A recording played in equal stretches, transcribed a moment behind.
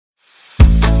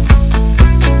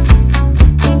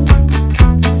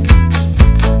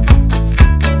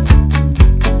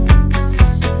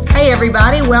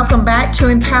welcome back to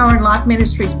Empowering Life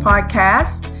Ministries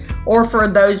podcast. Or for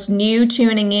those new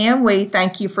tuning in, we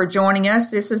thank you for joining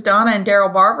us. This is Donna and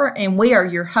Daryl Barber, and we are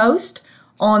your host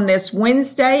on this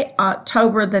Wednesday,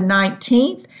 October the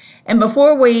 19th. And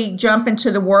before we jump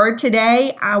into the Word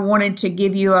today, I wanted to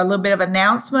give you a little bit of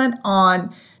announcement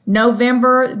on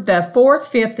November the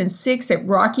 4th, 5th, and 6th at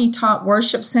Rocky Top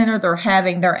Worship Center. They're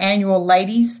having their annual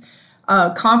ladies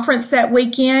conference that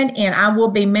weekend, and I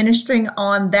will be ministering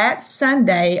on that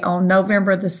Sunday on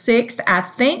November the 6th. I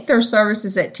think their service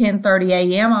is at 10:30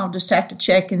 a.m. I'll just have to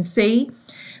check and see.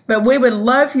 But we would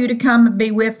love you to come and be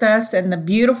with us in the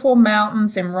beautiful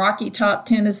mountains in Rocky Top,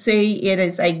 Tennessee. It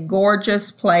is a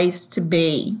gorgeous place to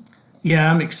be.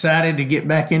 Yeah, I'm excited to get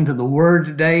back into the Word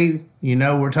today. You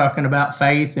know, we're talking about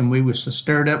faith, and we were so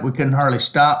stirred up we couldn't hardly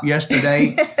stop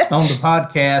yesterday on the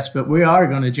podcast. But we are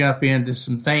going to jump into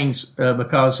some things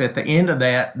because at the end of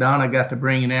that, Donna got to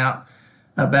bringing out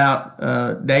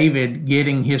about David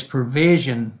getting his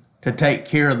provision to take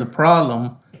care of the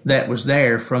problem that was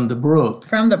there from the brook.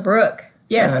 From the brook,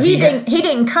 yes. He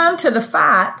didn't come to the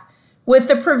fight with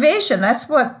the provision. That's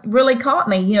what really caught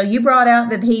me. You know, you brought out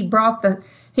that he brought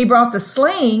the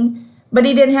sling, but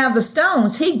he didn't have the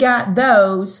stones. He got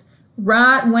those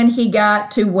right when he got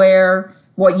to where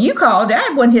what you called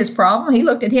that wasn't his problem. He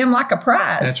looked at him like a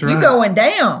prize. That's right. You're going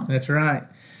down. That's right.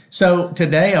 So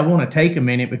today I want to take a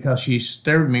minute because she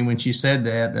stirred me when she said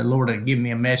that. The Lord had given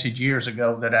me a message years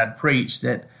ago that I'd preached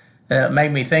that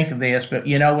made me think of this. But,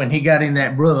 you know, when he got in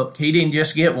that brook, he didn't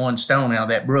just get one stone out of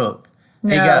that brook. No,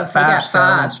 he got five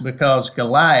stones because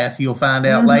Goliath, you'll find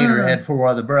out later, had four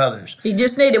other brothers. He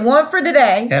just needed one for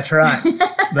today. That's right.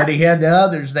 But he had the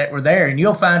others that were there. And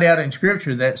you'll find out in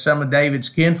Scripture that some of David's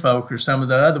kinfolk are some of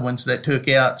the other ones that took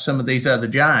out some of these other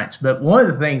giants. But one of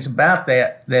the things about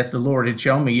that the Lord had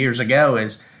shown me years ago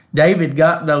is David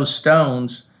got those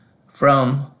stones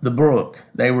from the brook.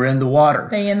 They were in the water.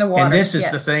 They in the water, and this is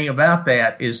the thing about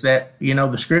that is that, you know,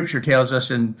 the Scripture tells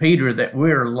us in Peter that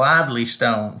we're lively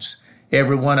stones.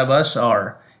 Every one of us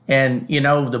are. And, you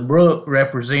know, the brook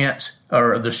represents,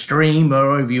 or the stream,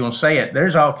 or however you want to say it,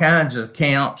 there's all kinds of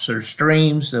camps or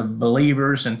streams of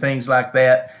believers and things like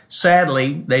that.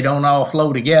 Sadly, they don't all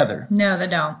flow together. No, they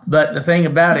don't. But the thing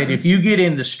about it, if you get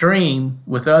in the stream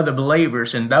with other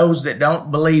believers and those that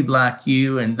don't believe like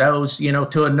you and those, you know,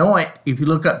 to anoint, if you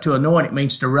look up to anoint, it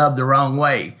means to rub the wrong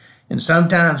way. And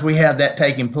sometimes we have that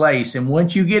taking place. And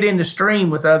once you get in the stream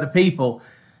with other people,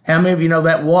 how many of you know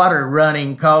that water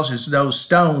running causes those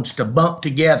stones to bump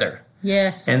together?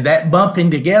 Yes. And that bumping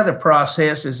together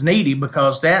process is needy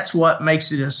because that's what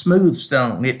makes it a smooth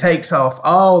stone. It takes off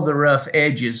all the rough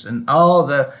edges and all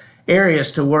the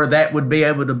areas to where that would be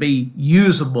able to be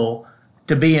usable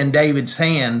to be in David's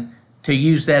hand to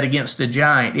use that against the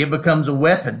giant. It becomes a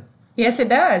weapon. Yes, it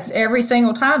does. Every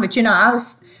single time. But, you know,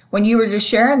 when you were just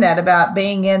sharing that about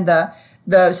being in the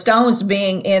stones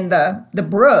being in the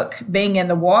brook, being in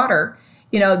the water,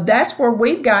 you know, that's where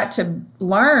we've got to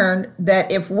learn that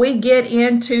if we get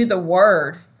into the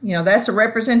Word, you know, that's a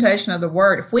representation of the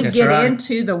Word. If we get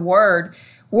into the Word,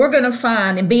 we're going to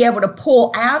find and be able to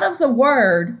pull out of the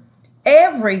Word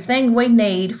everything we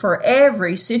need for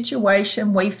every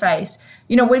situation we face.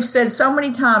 You know, we've said so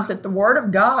many times that the Word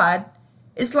of God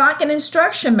is like an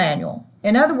instruction manual.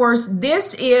 In other words,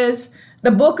 this is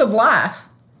the book of life.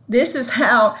 This is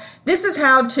how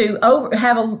to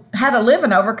how to live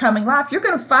an overcoming life. You're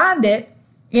going to find it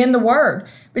in the Word.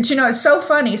 But, you know, it's so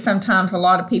funny sometimes a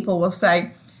lot of people will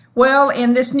say, well,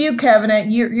 in this new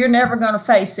covenant, you're never going to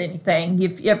face anything.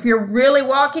 If you're really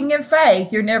walking in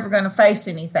faith, you're never going to face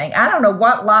anything. I don't know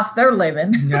what life they're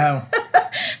living. No.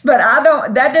 But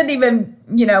that doesn't even,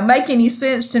 you know, make any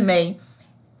sense to me.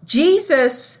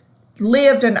 Jesus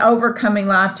lived an overcoming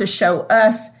life to show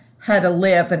us how to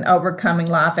live an overcoming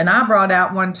life. And I brought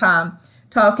out one time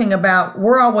talking about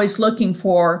we're always looking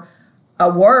for a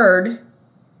word,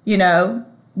 you know,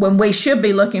 when we should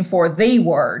be looking for the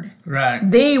Word. Right.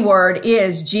 The Word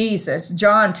is Jesus.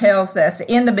 John tells us,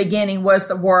 in the beginning was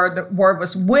the Word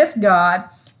was with God,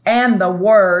 and the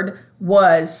Word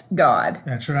was God.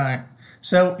 That's right.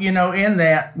 So, you know, in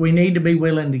that, we need to be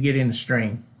willing to get in the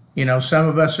stream. You know, some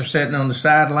of us are sitting on the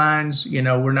sidelines. You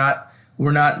know, we're not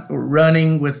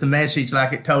running with the message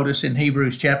like it told us in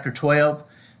Hebrews chapter 12.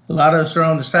 A lot of us are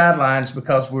on the sidelines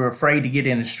because we're afraid to get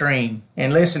in the stream.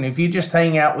 And listen, if you just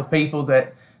hang out with people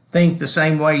that think the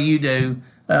same way you do,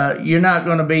 you're not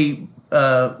going to be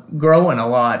growing a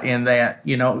lot in that.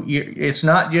 You know, it's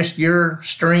not just your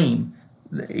stream.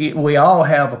 We all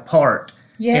have a part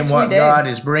in what God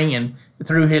is bringing.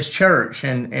 through his church.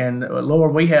 And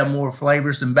Lord, we have more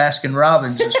flavors than Baskin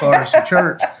Robbins as far as the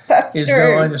church is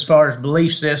going, as far as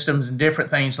belief systems and different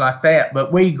things like that.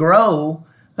 But we grow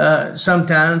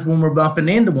sometimes when we're bumping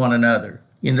into one another.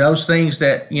 Those things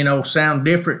that, sound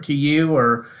different to you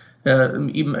or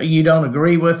you don't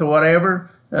agree with or whatever,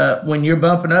 when you're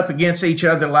bumping up against each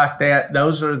other like that,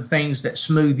 those are the things that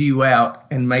smooth you out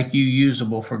and make you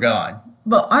usable for God.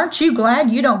 But aren't you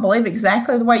glad you don't believe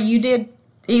exactly the way you did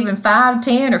even 5,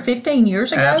 10, or 15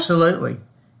 years ago? Absolutely.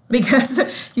 Because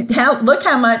look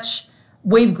how much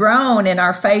we've grown in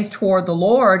our faith toward the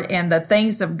Lord and the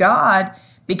things of God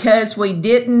because we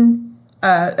didn't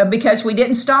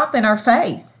stop in our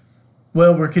faith.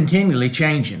 Well, we're continually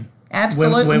changing.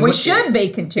 Absolutely. When we should be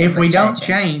continually If we don't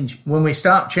changing. change, when we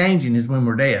stop changing is when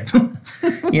we're dead.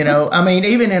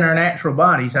 Even in our natural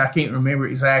bodies, I can't remember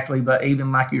exactly, but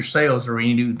even like your cells are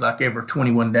renewed like every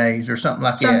 21 days or something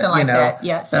like that. Something like that,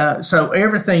 yes. So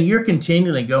everything, you're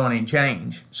continually going in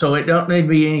change. So it don't need to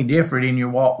be any different in your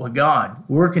walk with God.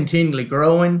 We're continually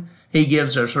growing. He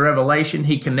gives us revelation.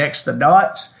 He connects the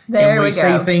dots. There and we see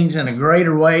go. things in a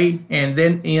greater way. And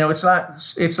then,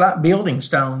 it's like building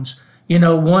stones.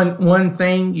 One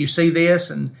thing, you see this,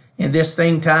 and this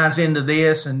thing ties into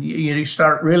this, and you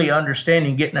start really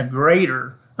understanding, getting a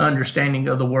greater understanding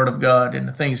of the Word of God and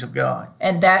the things of God.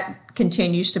 And that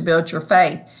continues to build your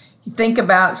faith. You think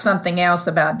about something else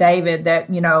about David that,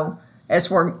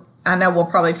 I know we'll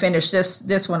probably finish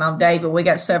this one on David. We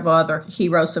got several other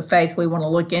heroes of faith we want to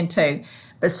look into.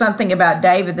 But something about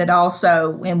David that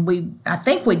also, and I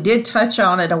think we did touch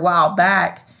on it a while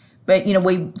back, but,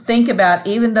 we think about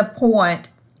even the point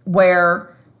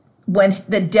where when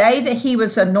the day that he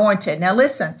was anointed. Now,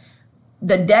 listen,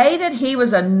 the day that he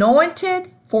was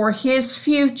anointed for his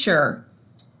future,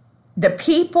 the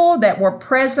people that were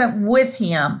present with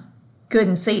him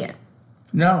couldn't see it.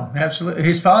 No, absolutely.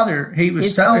 His father, he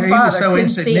was so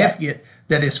insignificant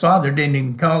that his father didn't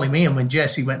even call him in when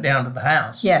Jesse went down to the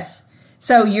house. Yes.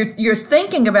 So you're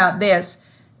thinking about this.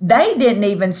 They didn't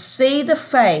even see the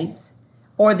faith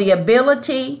or the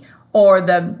ability or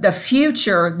the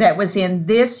future that was in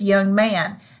this young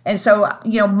man. And so,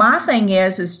 my thing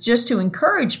is just to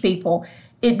encourage people.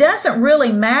 It doesn't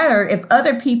really matter if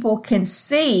other people can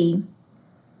see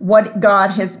what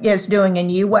God is doing in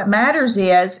you. What matters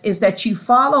is that you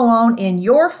follow on in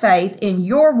your faith, in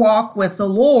your walk with the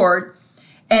Lord.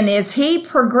 And as He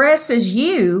progresses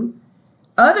you,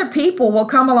 other people will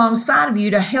come alongside of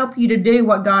you to help you to do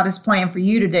what God has planned for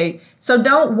you to do. So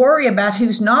don't worry about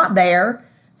who's not there.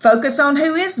 Focus on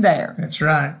who is there. That's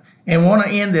right. And want to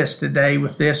end this today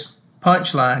with this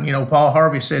punchline. Paul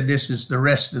Harvey said this is the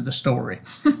rest of the story,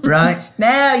 right?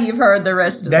 Now you've heard the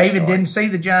rest of the story. David didn't see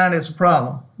the giant as a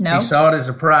problem. No. He saw it as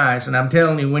a prize. And I'm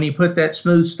telling you, when he put that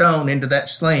smooth stone into that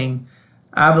sling,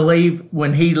 I believe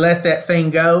when he let that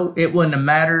thing go, it wouldn't have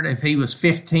mattered if he was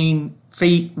 15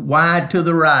 feet wide to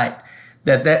the right,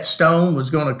 that stone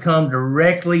was going to come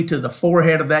directly to the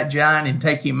forehead of that giant and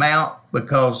take him out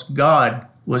because God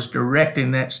was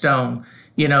directing that stone.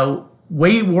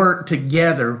 We work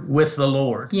together with the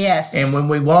Lord. Yes. And when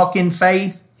we walk in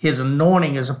faith, His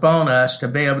anointing is upon us to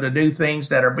be able to do things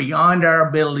that are beyond our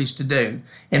abilities to do.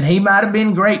 And he might have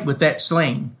been great with that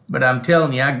sling, but I'm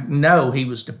telling you, I know he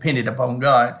was dependent upon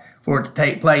God for it to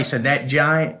take place. And that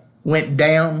giant went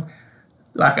down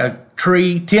like a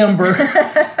tree, timber,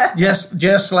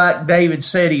 just like David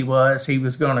said he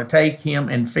was going to take him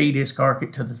and feed his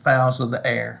carcass to the fowls of the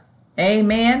air.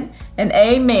 Amen and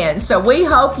amen. So we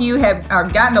hope you have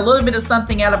gotten a little bit of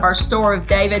something out of our story of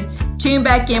David. Tune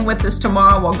back in with us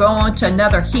tomorrow. We'll go on to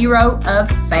another hero of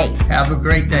faith. Have a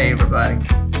great day, everybody.